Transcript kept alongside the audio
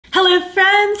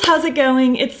friends, how's it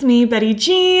going? It's me, Betty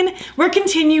Jean. We're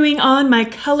continuing on my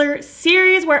color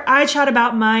series where I chat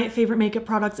about my favorite makeup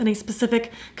products in a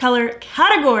specific color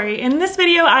category. In this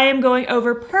video, I am going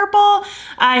over purple.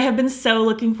 I have been so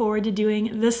looking forward to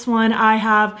doing this one. I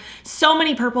have so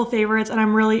many purple favorites and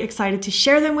I'm really excited to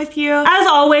share them with you. As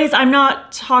always, I'm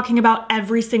not talking about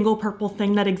every single purple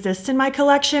thing that exists in my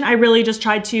collection. I really just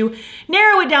tried to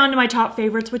narrow it down to my top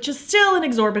favorites, which is still an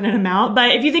exorbitant amount.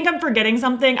 But if you think I'm forgetting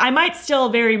something, I might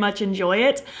still very much enjoy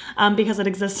it because it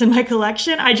exists in my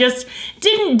collection. I just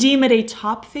didn't deem it a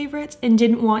top favorite and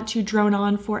didn't want to drone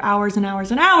on for hours and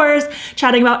hours and hours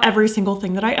chatting about every single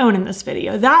thing that I own in this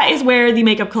video. That is where the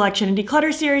makeup collection and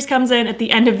declutter series comes in at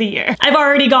the end of the year. I've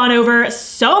already gone over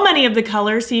so many of the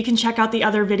colors, so you can check out the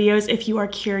other videos if you are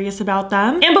curious about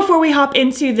them. And before we hop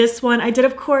into this one, I did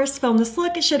of course film this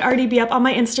look. It should already be up on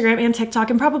my Instagram and TikTok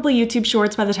and probably YouTube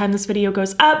Shorts by the time this video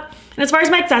goes up. And as far as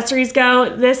my accessories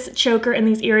go, this choker and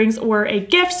these earrings were a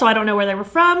gift, so I don't know where they were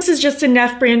from. This is just a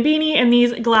Neff brand beanie, and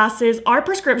these glasses are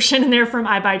prescription and they're from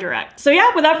I Buy Direct. So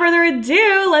yeah, without further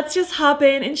ado, let's just hop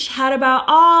in and chat about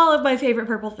all of my favorite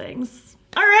purple things.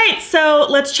 All right, so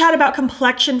let's chat about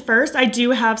complexion first. I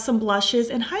do have some blushes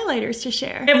and highlighters to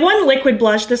share. I have one liquid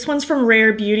blush. This one's from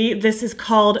Rare Beauty. This is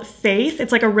called Faith.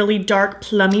 It's like a really dark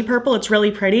plummy purple. It's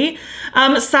really pretty.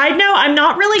 Side note, I'm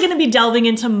not really gonna be delving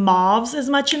into mauves as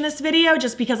much in this video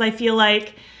just because I feel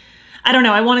like, I don't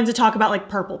know, I wanted to talk about like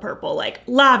purple, like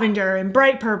lavender and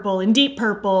bright purple and deep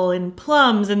purple and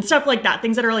plums and stuff like that.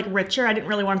 Things that are like richer. I didn't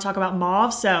really want to talk about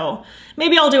mauve, so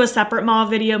maybe I'll do a separate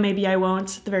mauve video. Maybe I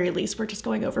won't. At the very least, we're just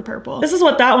going over purple. This is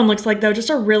what that one looks like though.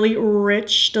 Just a really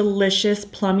rich, delicious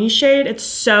plummy shade. It's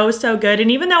so, so good.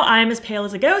 And even though I'm as pale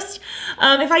as a ghost,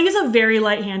 if I use a very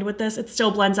light hand with this, it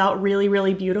still blends out really,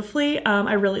 really beautifully.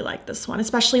 I really like this one,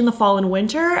 especially in the fall and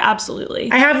winter.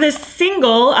 Absolutely. I have this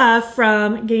single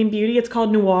from Game Beauty. It's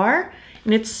called Noir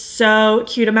and it's so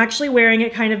cute. I'm actually wearing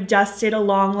it kind of dusted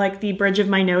along like the bridge of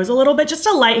my nose a little bit, just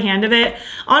a light hand of it.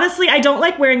 Honestly, I don't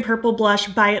like wearing purple blush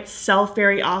by itself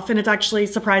very often. It's actually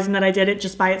surprising that I did it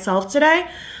just by itself today.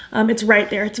 It's right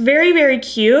there. It's very, very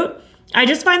cute. I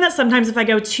just find that sometimes if I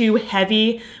go too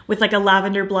heavy with like a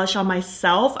lavender blush on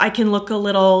myself, I can look a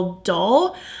little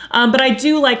dull. But I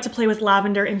do like to play with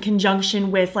lavender in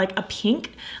conjunction with like a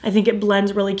pink. I think it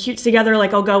blends really cute together.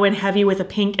 Like I'll go in heavy with a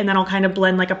pink and then I'll kind of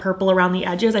blend like a purple around the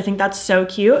edges. I think that's so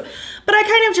cute. But I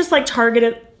kind of just like target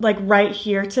it like right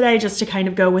here today just to kind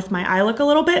of go with my eye look a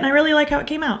little bit, and I really like how it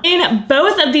came out. In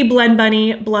both of the Blend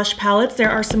Bunny blush palettes,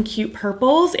 there are some cute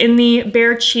purples. In the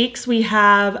Bare Cheeks, we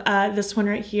have this one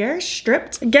right here,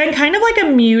 Stripped. Again, kind of like a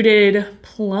muted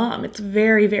plum. It's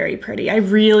very, very pretty. I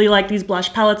really like these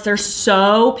blush palettes. They're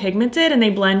so pigmented and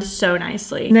they blend so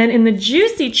nicely. And then in the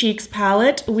Juicy Cheeks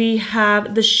palette, we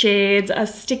have the shades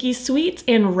Sticky Sweet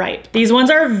and Ripe. These ones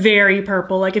are very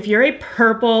purple. Like if you're a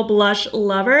purple blush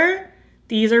lover,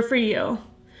 these are for you,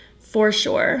 for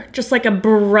sure. Just like a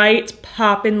bright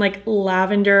poppin' like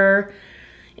lavender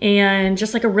and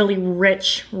just like a really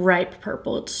rich, ripe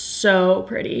purple. It's so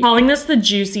pretty. Calling this the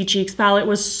Juicy Cheeks palette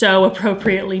was so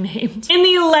appropriately named. In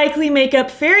the Likely Makeup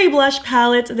Fairy Blush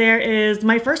palette, there is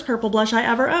my first purple blush I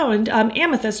ever owned,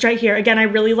 Amethyst right here. Again, I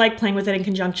really like playing with it in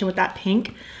conjunction with that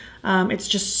pink. It's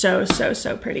just so, so,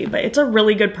 so pretty, but it's a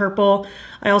really good purple.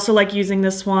 I also like using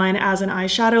this one as an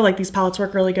eyeshadow. Like these palettes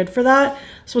work really good for that.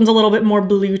 This one's a little bit more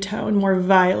blue tone, more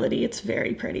violet-y. It's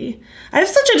very pretty. I have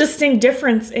such a distinct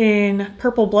difference in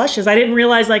purple blushes. I didn't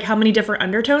realize like how many different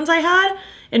undertones I had.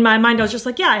 In my mind, I was just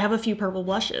like, yeah, I have a few purple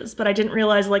blushes, but I didn't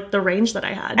realize like the range that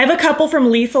I had. I have a couple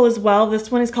from Lethal as well. This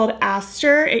one is called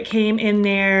Aster. It came in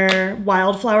their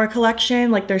Wildflower collection,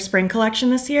 like their spring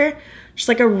collection this year. Just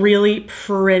like a really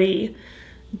pretty,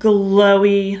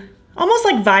 glowy, almost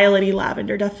like violet-y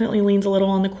lavender. Definitely leans a little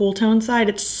on the cool tone side.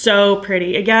 It's so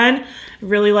pretty. Again,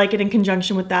 really like it in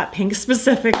conjunction with that pink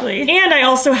specifically. And I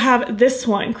also have this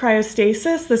one,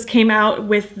 Cryostasis. This came out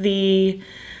with the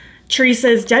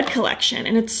Teresa's Dead collection,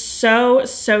 and it's so,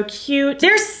 so cute.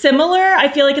 They're similar. I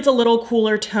feel like it's a little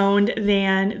cooler toned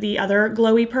than the other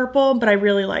glowy purple, but I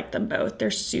really like them both. They're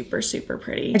super, super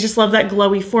pretty. I just love that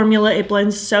glowy formula. It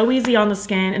blends so easy on the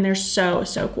skin, and they're so,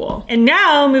 so cool. And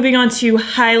now moving on to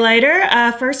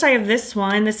highlighter. First, I have this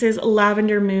one. This is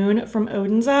Lavender Moon from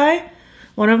Oden's Eye.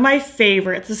 One of my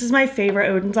favorites. This is my favorite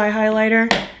Oden's Eye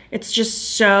highlighter. It's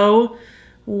just so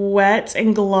wet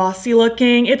and glossy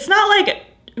looking. It's not like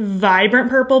vibrant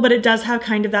purple, but it does have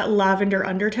kind of that lavender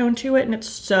undertone to it, and it's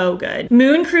so good.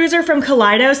 Moon Cruiser from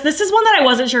Kaleidos. This is one that I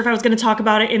wasn't sure if I was going to talk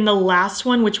about it in the last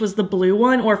one, which was the blue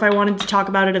one, or if I wanted to talk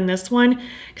about it in this one,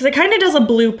 because it kind of does a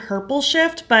blue purple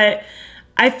shift, but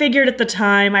I figured at the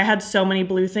time I had so many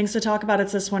blue things to talk about.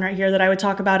 It's this one right here that I would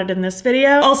talk about it in this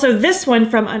video. Also, this one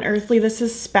from Unearthly, this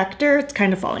is Specter. It's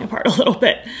kind of falling apart a little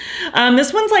bit.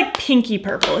 This one's like pinky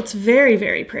purple. It's very,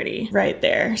 very pretty right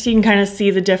there. So you can kind of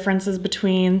see the differences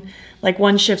between, like,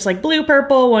 one shifts like blue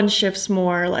purple, one shifts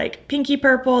more like pinky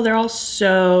purple. They're all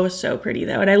so, so pretty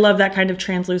though. And I love that kind of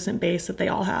translucent base that they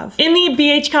all have. In the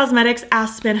BH Cosmetics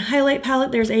Aspen highlight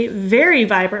palette, there's a very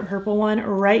vibrant purple one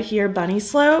right here, Bunny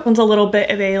Slope. One's a little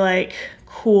bit of a like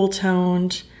cool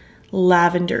toned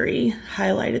lavendery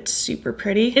highlight. It's super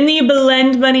pretty. In the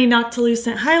Blend Bunny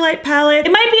Noctilucent highlight palette,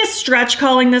 it might be a stretch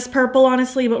calling this purple,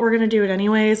 honestly, but we're gonna do it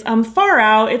anyways. Far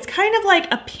Out, it's kind of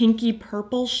like a pinky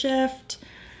purple shift.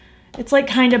 It's like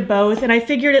kind of both, and I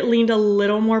figured it leaned a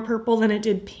little more purple than it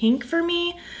did pink for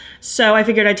me. So I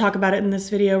figured I'd talk about it in this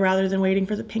video rather than waiting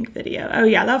for the pink video. Oh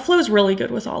yeah, that flows really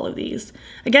good with all of these.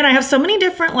 Again, I have so many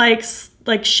different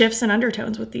like shifts and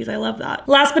undertones with these. I love that.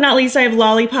 Last but not least, I have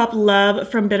Lollipop Love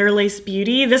from Bitter Lace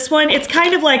Beauty. This one, it's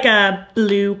kind of like a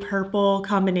blue-purple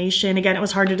combination. Again, it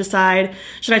was hard to decide.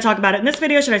 Should I talk about it in this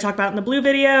video? Should I talk about it in the blue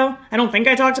video? I don't think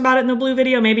I talked about it in the blue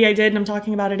video. Maybe I did and I'm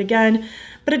talking about it again.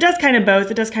 But it does kind of both.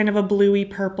 It does kind of a bluey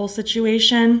purple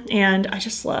situation, and I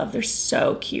just love, they're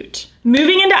so cute.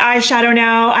 Moving into eyeshadow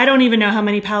now, I don't even know how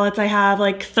many palettes I have,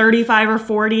 like 35 or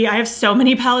 40. I have so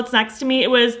many palettes next to me.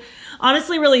 It was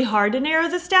honestly really hard to narrow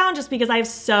this down just because I have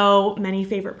so many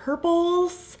favorite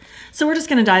purples. So we're just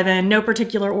gonna dive in, no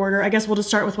particular order. I guess we'll just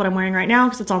start with what I'm wearing right now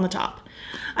because it's on the top.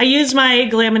 I used my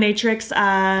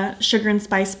Glaminatrix Sugar and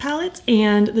Spice palette,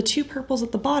 and the two purples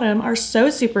at the bottom are so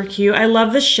super cute. I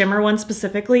love the shimmer one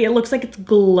specifically. It looks like it's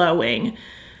glowing.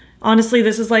 Honestly,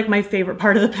 this is like my favorite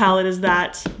part of the palette, is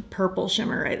that purple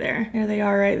shimmer right there. There they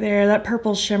are right there. That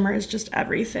purple shimmer is just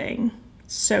everything.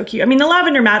 So cute. I mean, the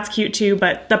lavender matte's cute too,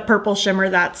 but the purple shimmer,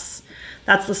 that's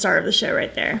the star of the show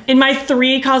right there. In my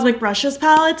 3 Cosmic Brushes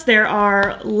palettes, there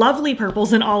are lovely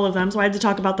purples in all of them, so I had to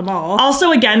talk about them all.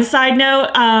 Also, again, side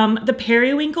note, the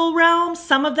Periwinkle Realm,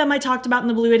 some of them I talked about in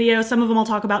the blue video, some of them I'll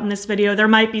talk about in this video. There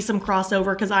might be some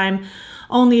crossover because I'm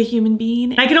only a human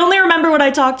being. I can only remember what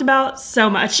I talked about so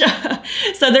much.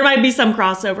 So there might be some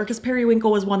crossover because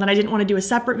Periwinkle was one that I didn't want to do a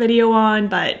separate video on,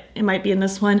 but it might be in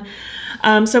this one.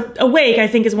 So Awake, I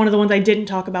think, is one of the ones I didn't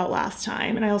talk about last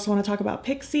time. And I also want to talk about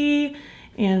Pixie,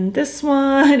 and this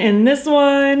one, and this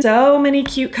one. So many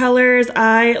cute colors.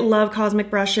 I love Cosmic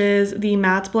Brushes. The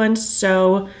matte blend,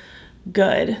 so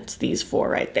good. It's these 4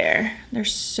 right there. They're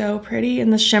so pretty,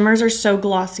 and the shimmers are so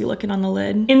glossy looking on the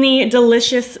lid. In the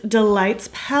Delicious Delights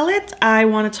palette, I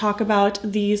want to talk about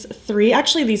these 3,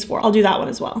 actually these 4. I'll do that one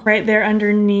as well. Right there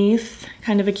underneath,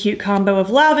 kind of a cute combo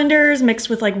of lavenders mixed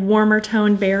with like warmer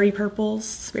toned berry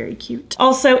purples. Very cute.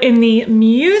 Also in the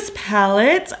Muse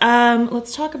palette,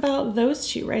 let's talk about those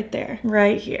 2 right there,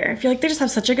 right here. I feel like they just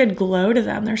have such a good glow to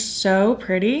them. They're so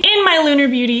pretty. In my Lunar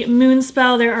Beauty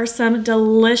Moonspell, there are some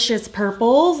delicious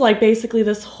purples, like basically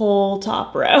this whole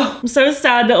top row. I'm so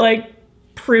sad that like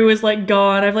Prue is like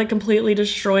gone. I've like completely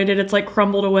destroyed it. It's like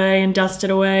crumbled away and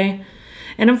dusted away.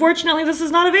 And unfortunately, this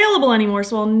is not available anymore,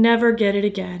 so I'll never get it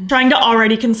again. Trying to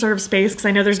already conserve space because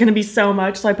I know there's gonna be so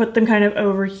much, so I put them kind of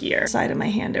over here. Side of my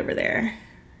hand over there.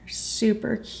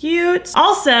 Super cute.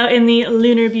 Also in the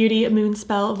Lunar Beauty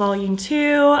Moonspell Volume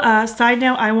 2, side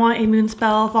note, I want a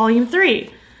Moonspell Volume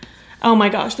 3. Oh my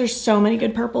gosh, there's so many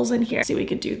good purples in here. So we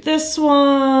could do this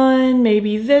one,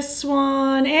 maybe this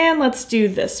one, and let's do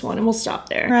this one, and we'll stop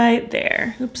there. Right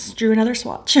there. Oops, drew another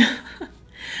swatch.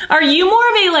 Are you more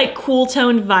of a like cool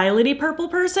toned violety purple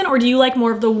person, or do you like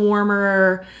more of the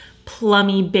warmer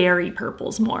plummy berry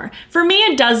purples more? For me,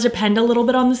 it does depend a little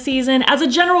bit on the season. As a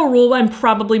general rule, I'm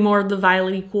probably more of the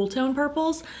violety cool tone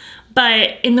purples,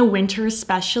 but in the winter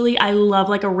especially, I love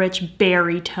like a rich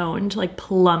berry toned, like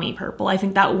plummy purple. I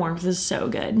think that warmth is so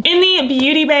good. In the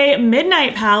Beauty Bay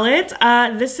Midnight palette,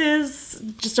 this is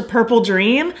just a purple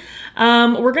dream. I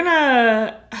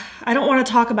don't want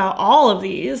to talk about all of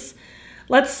these.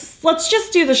 Let's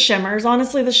just do the shimmers.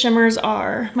 Honestly, the shimmers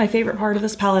are my favorite part of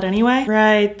this palette anyway.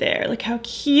 Right there, look how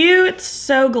cute,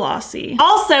 so glossy.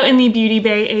 Also in the Beauty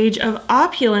Bay Age of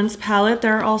Opulence palette,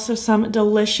 there are also some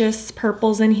delicious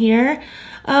purples in here.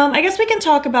 I guess we can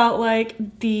talk about like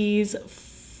these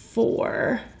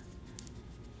 4.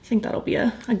 I think that'll be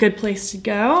a good place to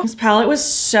go. This palette was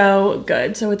so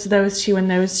good. So it's those 2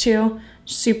 and those 2.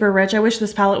 Super rich. I wish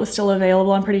this palette was still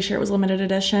available. I'm pretty sure it was limited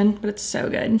edition, but it's so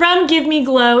good. From Give Me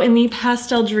Glow in the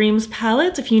Pastel Dreams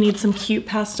palette, if you need some cute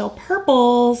pastel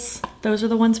purples, those are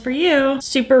the ones for you.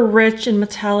 Super rich and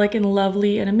metallic and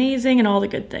lovely and amazing and all the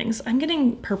good things. I'm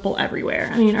getting purple everywhere.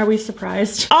 I mean, are we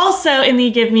surprised? Also in the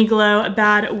Give Me Glow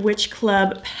Bad Witch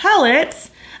Club palette,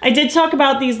 I did talk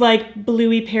about these like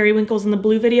bluey periwinkles in the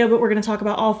blue video, but we're gonna talk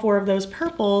about all 4 of those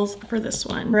purples for this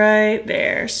one. Right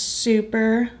there,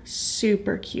 super,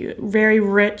 super cute. Very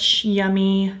rich,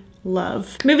 yummy,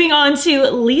 love. Moving on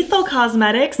to Lethal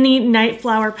Cosmetics, the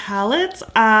Nightflower palette.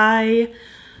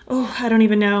 I don't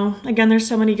even know. Again, there's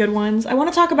so many good ones. I want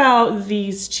to talk about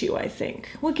these 2, I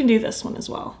think. We can do this one as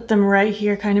well. Put them right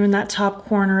here, kind of in that top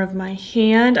corner of my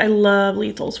hand. I love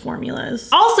Lethal's formulas.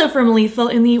 Also from Lethal,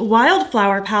 in the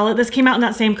Wildflower palette, this came out in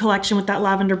that same collection with that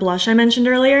lavender blush I mentioned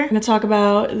earlier. I'm gonna talk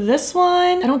about this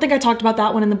one. I don't think I talked about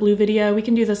that one in the blue video. We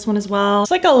can do this one as well.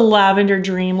 It's like a lavender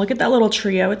dream. Look at that little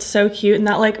trio. It's so cute, and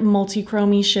that like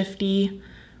multi-chromy, shifty,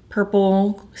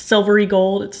 purple, silvery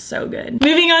gold. It's so good.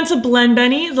 Moving on to Blend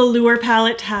Bunny, the Lure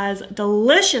palette has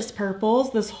delicious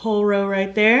purples, this whole row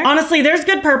right there. Honestly, there's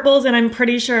good purples, and I'm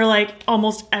pretty sure like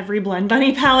almost every Blend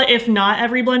Bunny palette, if not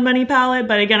every Blend Bunny palette,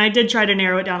 but again, I did try to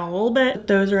narrow it down a little bit. Put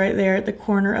those right there at the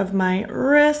corner of my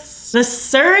wrist. The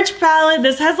Surge palette,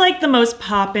 this has like the most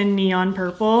pop-in neon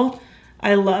purple.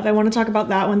 I want to talk about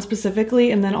that one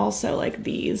specifically, and then also like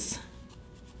these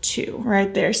 2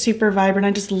 right there, super vibrant. I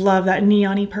just love that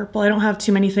neon-y purple. I don't have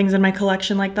too many things in my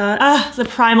collection like that. The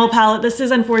Primal palette. This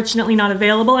is unfortunately not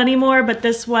available anymore, but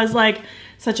this was like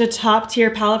such a top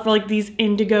tier palette for like these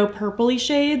indigo purpley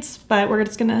shades, but we're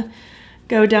just gonna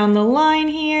go down the line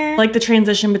here. Like the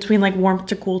transition between like warmth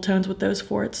to cool tones with those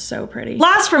 4, it's so pretty.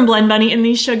 Last from Blend Bunny, in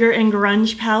the Sugar and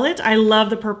Grunge palette, I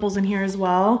love the purples in here as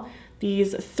well.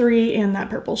 These 3 and that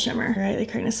purple shimmer, right? They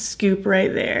kind of scoop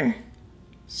right there.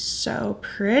 So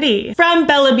pretty. From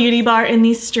Bella Beauty Bar, in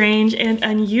the Strange and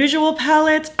Unusual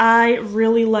palette, I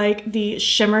really like the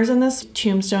shimmers in this.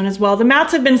 Tombstone as well. The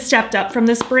mattes have been stepped up from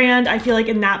this brand. I feel like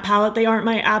in that palette, they aren't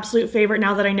my absolute favorite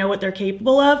now that I know what they're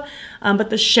capable of, but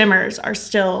the shimmers are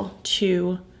still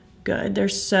too good. They're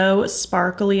so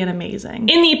sparkly and amazing.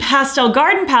 In the Pastel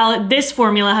Garden palette, this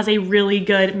formula has a really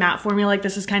good matte formula. Like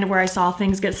this is kind of where I saw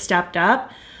things get stepped up.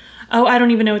 Oh, I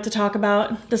don't even know what to talk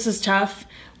about. This is tough.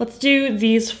 Let's do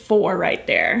these 4 right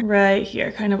there. Right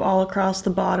here, kind of all across the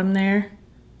bottom there.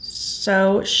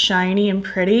 So shiny and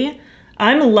pretty.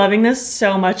 I'm loving this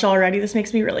so much already. This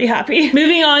makes me really happy.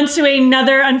 Moving on to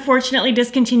another unfortunately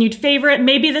discontinued favorite.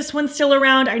 Maybe this one's still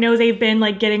around. I know they've been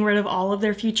like getting rid of all of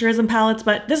their Futurism palettes,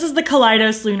 but this is the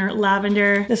Kaleidos Lunar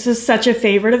Lavender. This is such a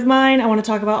favorite of mine. I want to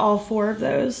talk about all 4 of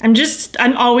those.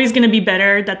 I'm always gonna be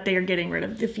bitter that they are getting rid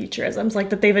of the Futurisms,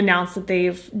 like that they've announced that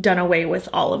they've done away with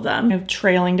all of them. Kind of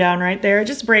trailing down right there. It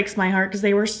just breaks my heart because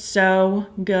they were so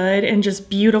good and just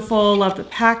beautiful. Love the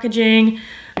packaging.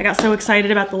 I got so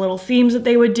excited about the little themes that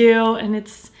they would do, and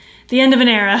it's the end of an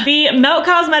era. The Melt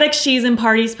Cosmetics Cheese and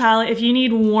Parties palette, if you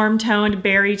need warm toned,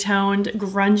 berry toned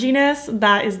grunginess,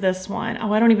 that is this one.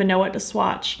 Oh, I don't even know what to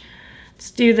swatch.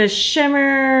 Let's do this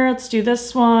shimmer, let's do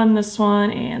this one,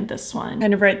 and this one.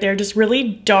 Kind of right there, just really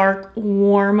dark,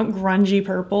 warm, grungy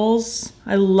purples.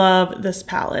 I love this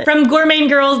palette. From Gourmet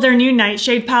Girls, their new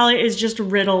Nightshade palette is just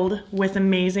riddled with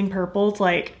amazing purples.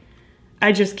 Like,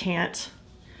 I just can't.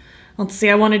 Let's see,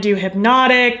 I want to do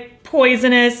Hypnotic,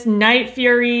 Poisonous, Night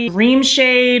Fury, Dream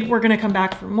Shade. We're gonna come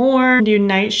back for more. Do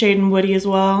Nightshade and Woody as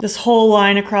well. This whole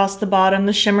line across the bottom.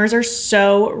 The shimmers are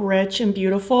so rich and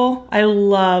beautiful. I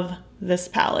love this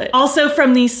palette. Also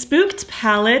from the Spooked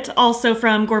palette, also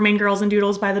from Gourmet Girls and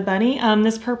Doodles by the Bunny,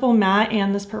 this purple matte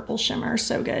and this purple shimmer,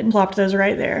 so good. Plopped those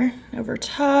right there over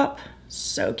top.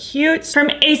 So cute.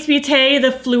 From Ace Beauté,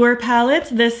 the Fleur palette.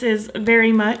 This is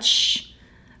very much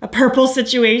a purple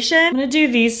situation. I'm gonna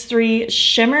do these 3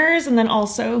 shimmers and then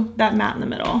also that matte in the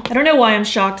middle. I don't know why I'm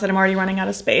shocked that I'm already running out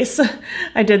of space.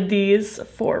 I did these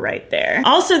 4 right there.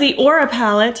 Also, the Aura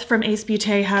palette from Ace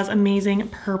Beauté has amazing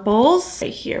purples.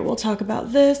 Right here, we'll talk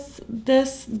about this,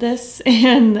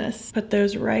 and this. Put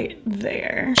those right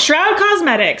there. Shroud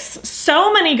Cosmetics,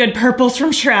 so many good purples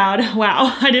from Shroud.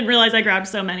 Wow, I didn't realize I grabbed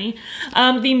so many.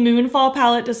 The Moonfall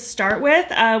palette to start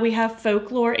with, we have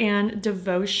Folklore and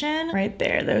Devotion right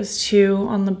there. Those 2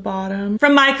 on the bottom.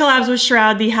 From my collabs with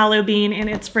Shroud, the Halloween and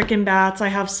its frickin' bats, I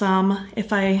have some,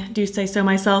 if I do say so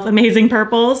myself, amazing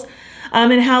purples.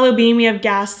 In Halloween, we have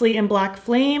Ghastly and Black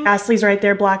Flame. Ghastly's right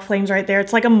there, Black Flame's right there.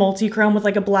 It's like a multi-chrome with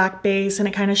like a black base, and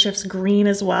it kind of shifts green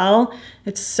as well.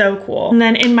 It's so cool. And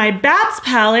then in my Bats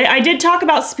palette, I did talk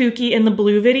about Spooky in the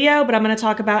blue video, but I'm gonna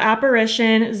talk about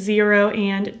Apparition, Zero,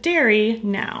 and Dairy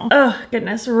now. Oh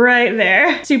goodness, right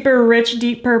there. Super rich,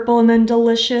 deep purple, and then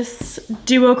delicious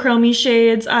duochrome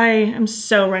shades. I am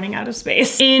so running out of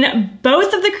space. In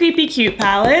both of the Creepy Cute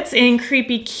palettes, in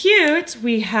Creepy Cute,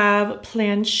 we have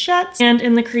Planchette, and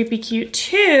in the Creepy Cute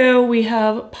 2, we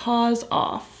have Paws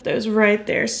Off. those right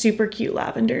there, super cute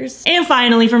lavenders. And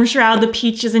finally from Shroud, the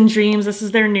Peaches and Dreams. This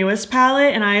is their newest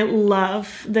palette and I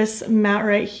love this matte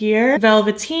right here.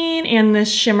 Velveteen and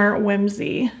this shimmer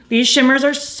Whimsy. These shimmers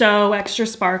are so extra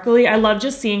sparkly. I love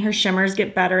just seeing her shimmers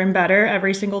get better and better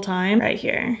every single time. Right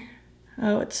here.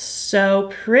 Oh, it's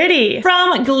so pretty.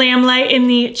 From Glamlight in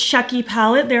the Chucky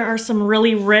palette, there are some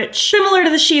really rich, similar to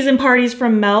the She's and Parties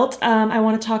from Melt. I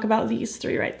want to talk about these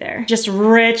three right there. Just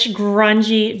rich,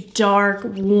 grungy, dark,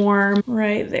 warm,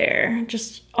 right there.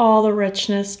 Just all the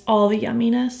richness, all the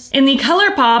yumminess. In the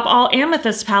ColourPop All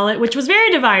Amethyst palette, which was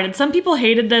very divided. Some people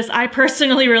hated this. I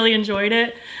personally really enjoyed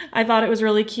it. I thought it was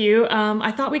really cute.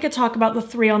 I thought we could talk about the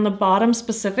three on the bottom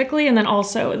specifically, and then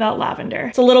also that lavender.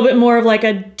 It's a little bit more of like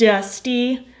a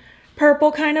dusty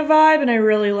purple kind of vibe, and I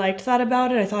really liked that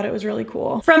about it. I thought it was really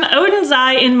cool. From Oden's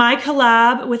Eye, in my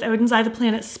collab with Oden's Eye, the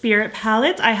Planet Spirit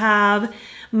palette, I have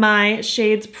my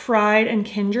shades Pride and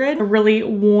Kindred. A really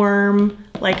warm,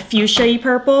 like fuchsia-y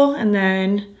purple, and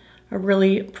then a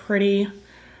really pretty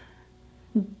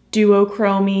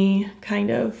duochrome-y kind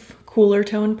of cooler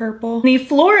tone purple. The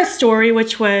Flora story,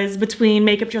 which was between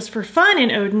Makeup Just for Fun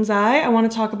and Oden's Eye, I want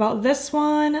to talk about this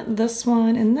one, and this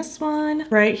one,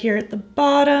 right here at the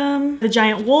bottom. The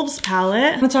Giant Wolves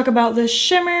palette. I'm gonna talk about this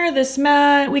shimmer, this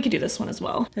matte. We could do this one as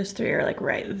well. Those three are like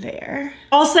right there.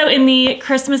 Also in the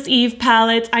Christmas Eve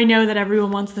palette, I know that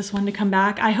everyone wants this one to come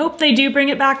back. I hope they do bring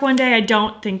it back one day. I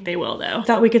don't think they will though.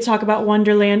 Thought we could talk about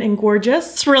Wonderland and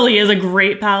Gorgeous. This really is a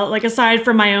great palette. Like aside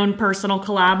from my own personal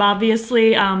collab,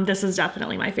 obviously, this is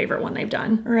definitely my favorite one they've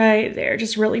done. Right there,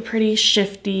 just really pretty,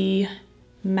 shifty,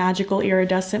 magical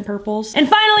iridescent purples. And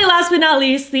finally, last but not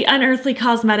least, the Unearthly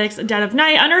Cosmetics Dead of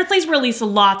Night. Unearthly's released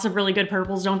lots of really good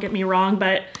purples, don't get me wrong,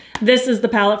 but this is the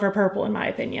palette for purple in my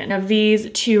opinion. I have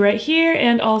these two right here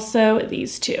and also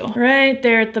these two right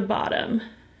there at the bottom.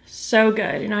 So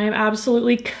good, and I am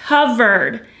absolutely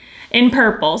covered in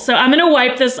purple. So I'm gonna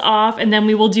wipe this off and then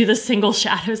we will do the single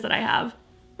shadows that I have.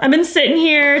 I've been sitting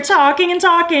here talking and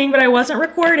talking, but I wasn't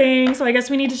recording, so I guess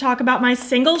we need to talk about my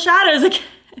single shadows again.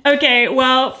 Okay,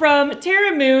 well, from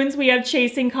Terra Moons, we have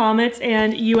Chasing Comets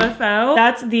and UFO.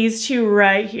 That's these two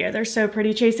right here. They're so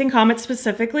pretty. Chasing Comets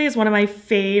specifically is one of my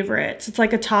favorites. It's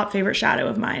like a top favorite shadow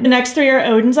of mine. The next three are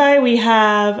Oden's Eye. We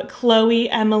have Chloe,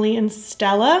 Emily, and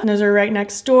Stella. And those are right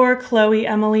next door. Chloe,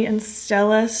 Emily, and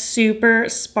Stella. Super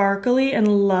sparkly and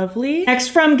lovely. Next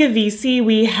from Gavisi,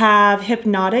 we have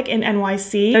Hypnotic and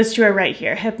NYC. Those two are right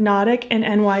here. Hypnotic and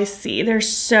NYC. They're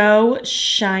so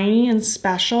shiny and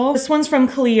special. This one's from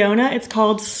Leona. It's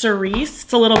called Cerise.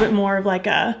 It's a little bit more of like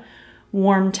a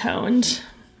warm toned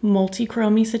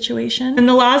multi-chromey situation. And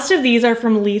the last of these are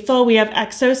from Lethal. We have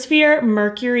Exosphere,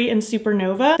 Mercury, and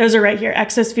Supernova. Those are right here.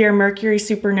 Exosphere, Mercury,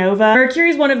 Supernova.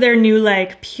 Mercury is one of their new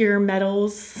like pure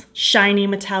metals, shiny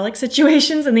metallic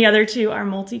situations, and the other two are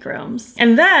multi-chromes.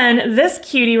 And then this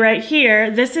cutie right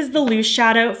here, this is the loose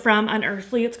shadow from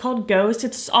Unearthly. It's called Ghost.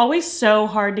 It's always so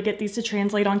hard to get these to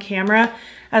translate on camera,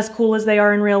 as cool as they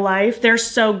are in real life. They're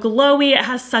so glowy. It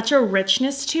has such a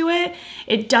richness to it.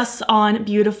 It dusts on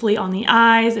beautifully on the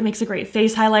eyes. It makes a great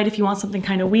face highlight if you want something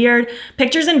kind of weird.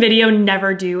 Pictures and video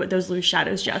never do those loose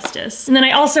shadows justice. And then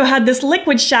I also had this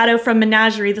liquid shadow from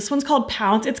Menagerie. This one's called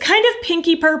Pounce. It's kind of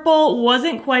pinky purple.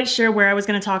 Wasn't quite sure where I was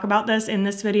gonna talk about this in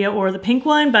this video or the pink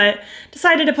one, but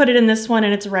decided to put it in this one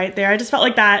and it's right there. I just felt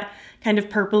like that kind of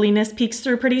purpliness peeks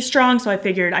through pretty strong, so I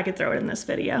figured I could throw it in this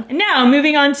video. And now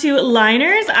moving on to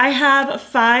liners, I have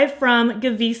 5 from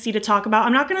Gavisi to talk about.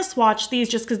 I'm not gonna swatch these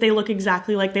just because they look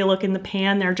exactly like they look in the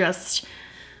pan. They're just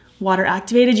water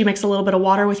activated. You mix a little bit of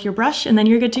water with your brush and then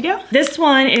you're good to go. This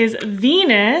one is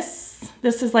Venus.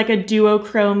 This is like a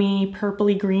duochrome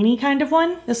purpley greeny kind of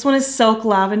one. This one is Silk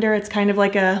Lavender. It's kind of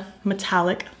like a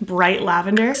metallic bright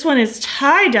lavender. This one is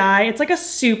Tie-Dye. It's like a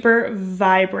super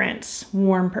vibrant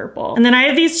warm purple. And then I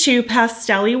have these two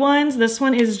pastel-y ones. This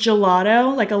one is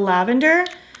Gelato, like a lavender.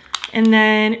 And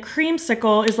then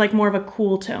Creamsicle is like more of a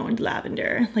cool toned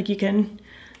lavender. Like you can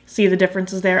see the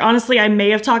differences there. Honestly, I may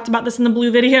have talked about this in the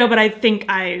blue video, but I think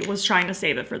I was trying to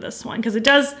save it for this one because it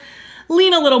does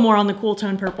lean a little more on the cool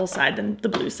tone purple side than the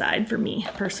blue side for me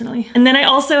personally. And then I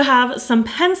also have some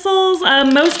pencils.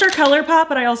 Most are ColourPop,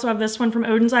 but I also have this one from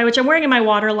Oden's Eye, which I'm wearing in my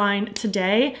waterline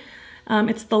today.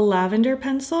 It's the lavender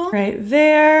pencil right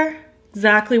there.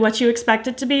 Exactly what you expect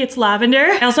it to be. It's lavender.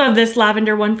 I also have this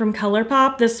lavender one from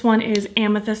ColourPop. This one is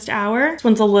Amethyst Hour. This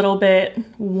one's a little bit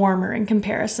warmer in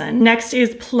comparison. Next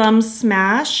is Plum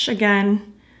Smash.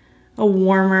 Again, a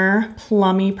warmer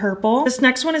plummy purple. This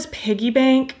next one is Piggy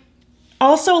Bank.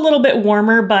 also a little bit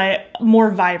warmer, but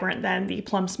more vibrant than the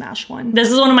Plum Smash one.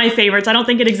 This is one of my favorites. I don't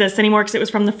think it exists anymore because it was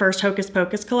from the first Hocus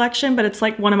Pocus collection, but it's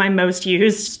like one of my most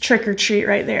used. Trick or Treat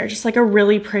right there. Just like a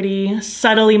really pretty,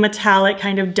 subtly metallic,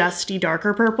 kind of dusty,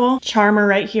 darker purple. Charmer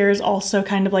right here is also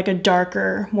kind of like a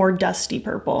darker, more dusty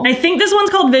purple. I think this one's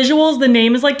called Visuals. The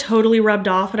name is like totally rubbed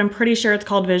off, but I'm pretty sure it's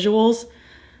called Visuals.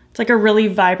 It's like a really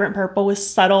vibrant purple with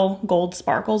subtle gold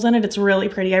sparkles in it. It's really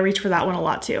pretty. I reach for that one a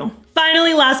lot too.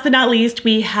 Finally, last but not least,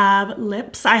 we have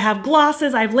lips. I have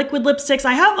glosses, I have liquid lipsticks.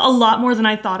 I have a lot more than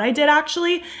I thought I did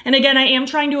actually. And again, I am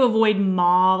trying to avoid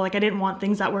mauve. Like I didn't want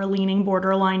things that were leaning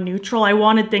borderline neutral. I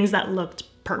wanted things that looked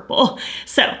purple.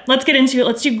 So let's get into it.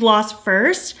 Let's do gloss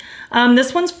first.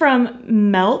 This one's from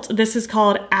Melt. This is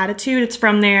called Attitude. It's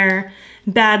from their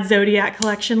Bad Zodiac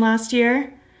collection last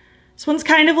year. This one's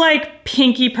kind of like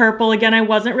pinky purple. Again, I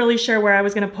wasn't really sure where I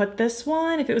was gonna put this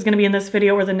one, if it was gonna be in this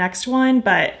video or the next one,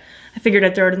 but I figured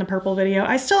I'd throw it in the purple video.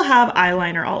 I still have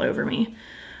eyeliner all over me.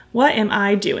 What am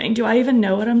I doing? Do I even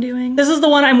know what I'm doing? This is the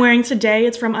one I'm wearing today.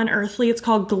 It's from Unearthly. It's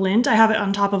called Glint. I have it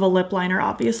on top of a lip liner,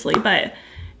 obviously, but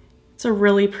it's a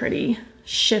really pretty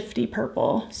shifty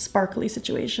purple sparkly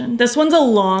situation. This one's a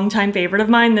long-time favorite of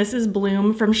mine. This is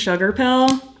Bloom from Sugar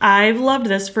Pill. I've loved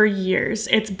this for years.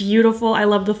 It's beautiful. I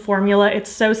love the formula.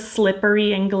 It's so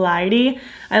slippery and glidey.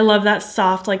 I love that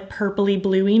soft like purpley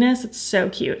bluiness. It's so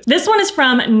cute. This one is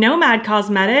from Nomad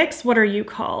Cosmetics. What are you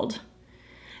called?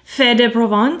 Fée de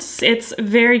Provence. It's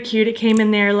very cute. It came in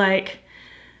their like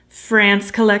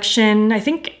France collection, I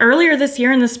think earlier this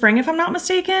year in the spring, if I'm not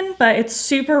mistaken, but it's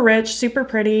super rich, super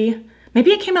pretty.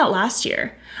 Maybe it came out last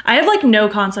year. I have like no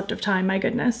concept of time, my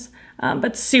goodness,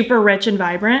 but super rich and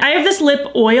vibrant. I have this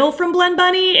lip oil from Blend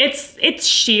Bunny. It's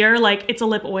sheer, like it's a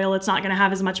lip oil. It's not gonna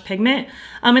have as much pigment.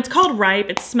 It's called Ripe.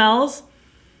 It smells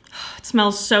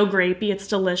so grapey, it's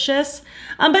delicious.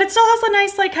 But it still has a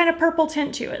nice like kind of purple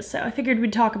tint to it. So I figured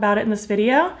we'd talk about it in this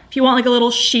video. If you want like a little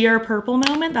sheer purple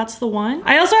moment, that's the one.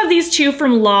 I also have these two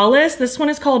from Lawless. This one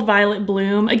is called Violet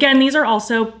Bloom. Again, these are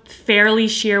also fairly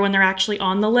sheer when they're actually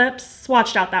on the lips.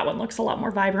 Swatched out, that one looks a lot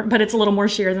more vibrant, but it's a little more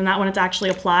sheer than that when it's actually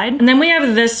applied. And then we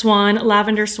have this one,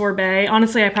 Lavender Sorbet.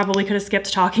 Honestly, I probably could have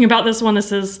skipped talking about this one.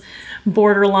 This is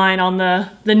borderline on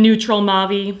the neutral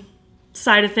mauve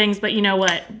side of things, but you know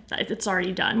what? It's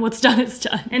already done. What's done is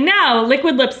done. And now,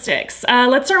 liquid lipsticks.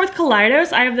 Let's start with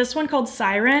Kaleidos. I have this one called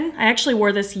Siren. I actually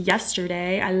wore this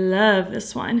yesterday. I love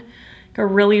this one. Like a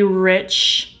really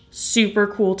rich, super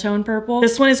cool tone purple.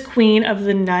 This one is Queen of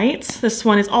the Night. This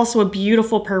one is also a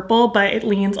beautiful purple, but it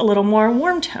leans a little more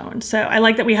warm tone. So I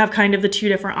like that we have kind of the two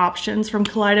different options from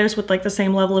Kaleidos with like the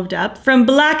same level of depth. From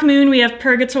Black Moon, we have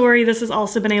Purgatory. This has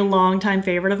also been a long time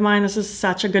favorite of mine. This is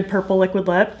such a good purple liquid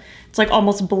lip. It's like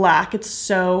almost black. It's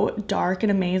so dark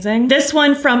and amazing. This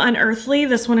one from Unearthly,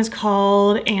 this one is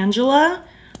called Angela.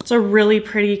 It's a really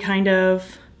pretty kind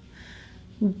of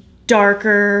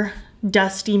darker,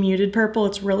 dusty, muted purple.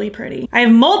 It's really pretty. I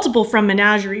have multiple from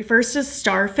Menagerie. First is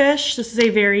Starfish. This is a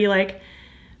very like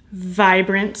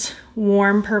vibrant,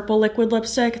 warm purple liquid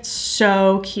lipstick. It's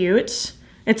so cute.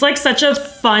 It's like such a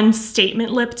fun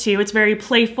statement lip too. It's very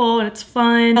playful and it's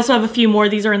fun. I also have a few more.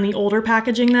 These are in the older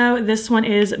packaging though. This one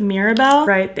is Mirabelle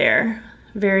right there.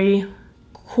 Very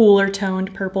cooler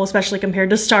toned purple, especially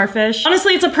compared to Starfish.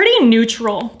 Honestly, it's a pretty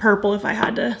neutral purple if I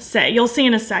had to say. You'll see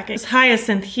in a second. This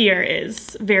Hyacinth here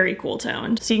is very cool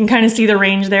toned. So you can kind of see the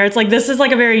range there. It's like, this is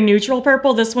like a very neutral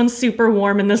purple. This one's super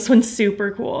warm and this one's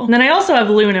super cool. And then I also have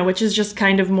Luna, which is just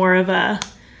kind of more of a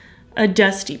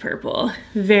dusty purple.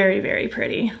 Very, very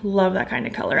pretty. Love that kind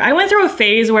of color. I went through a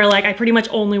phase where like I pretty much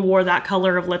only wore that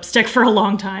color of lipstick for a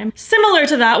long time. Similar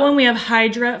to that one, we have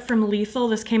Hydra from Lethal.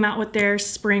 This came out with their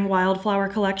spring Wildflower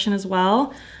collection as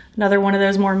well. Another one of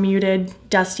those more muted,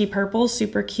 dusty purples,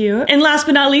 super cute. And last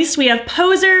but not least, we have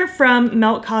Poser from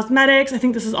Melt Cosmetics. I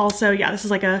think this is also, yeah, this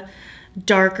is like a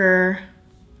darker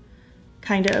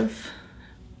kind of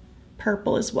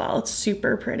purple as well. It's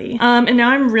super pretty. And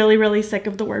now I'm really, really sick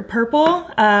of the word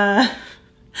purple. I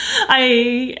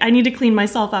need to clean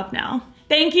myself up now.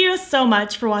 Thank you so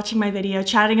much for watching my video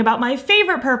chatting about my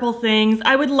favorite purple things.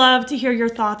 I would love to hear your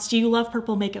thoughts. Do you love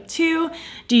purple makeup too?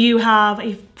 Do you have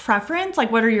a preference? Like,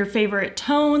 what are your favorite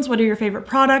tones? What are your favorite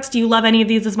products? Do you love any of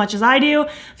these as much as I do?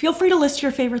 Feel free to list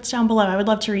your favorites down below. I would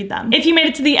love to read them. If you made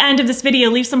it to the end of this video,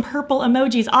 leave some purple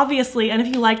emojis, obviously. And if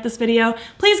you liked this video,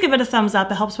 please give it a thumbs up.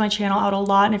 It helps my channel out a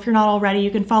lot. And if you're not already,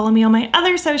 you can follow me on my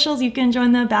other socials. You can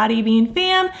join the BATTYBEAN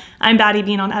fam. I'm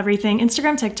BATTYBEAN on everything,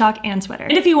 Instagram, TikTok, and Twitter.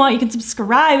 And if you want, you can subscribe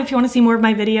if you want to see more of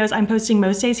my videos. I'm posting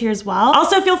most days here as well.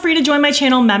 Also, feel free to join my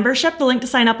channel membership. The link to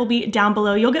sign up will be down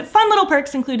below. You'll get fun little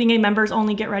perks, including a members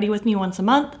only get ready with me once a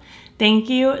month. Thank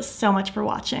you so much for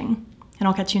watching, and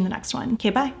I'll catch you in the next one.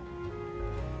 Okay, bye.